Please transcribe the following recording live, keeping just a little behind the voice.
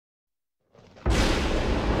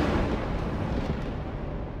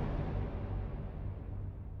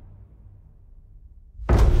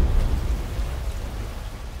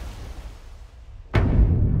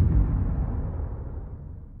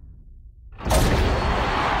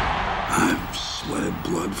I've sweated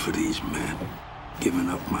blood for these men. Given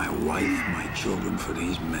up my wife, my children for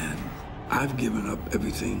these men. I've given up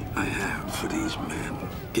everything I have for these men.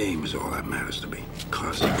 Game is all that matters to me,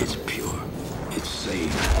 because it's pure. It's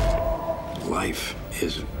safe. Life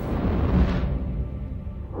isn't.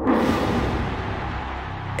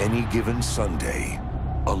 Any given Sunday,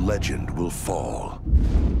 a legend will fall.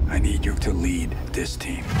 I need you to lead this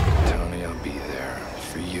team. Tony, I'll be there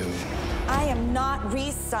for you. I am not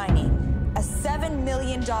re-signing a $7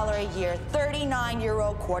 million a year,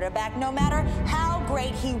 39-year-old quarterback, no matter how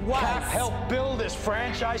great he was. Cap helped build this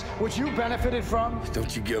franchise, which you benefited from.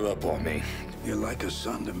 Don't you give up on me. You're like a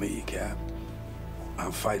son to me, Cap.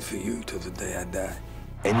 I'll fight for you till the day I die.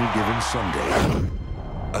 Any given Sunday,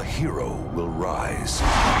 a hero will rise.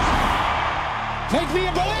 Make me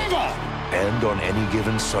a believer! And on any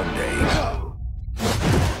given Sunday,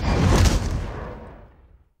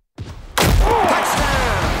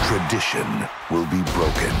 tradition will be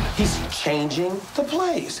broken. He's changing the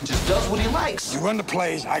plays. Just does what he likes. You run the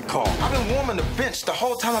plays, I call. I've been warming the bench the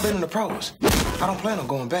whole time I've been in the pros. I don't plan on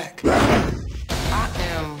going back. I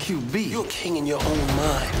am QB. You're a king in your own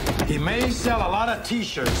mind. He may sell a lot of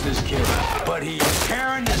T-shirts, this kid, but he's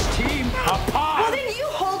tearing this team apart. Well, then you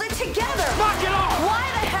hold it together. Knock it off! Why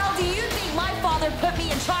the hell do you think my father put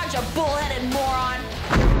me in charge, a bullheaded moron?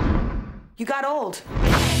 You got old.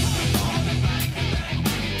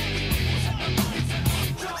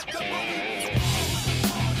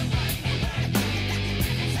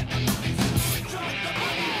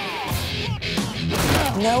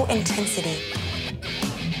 No intensity.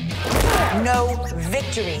 No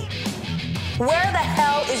victory. Where the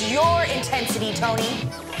hell is your intensity, Tony?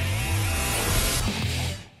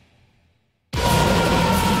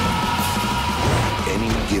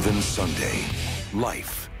 Any given Sunday,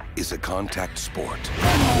 life is a contact sport.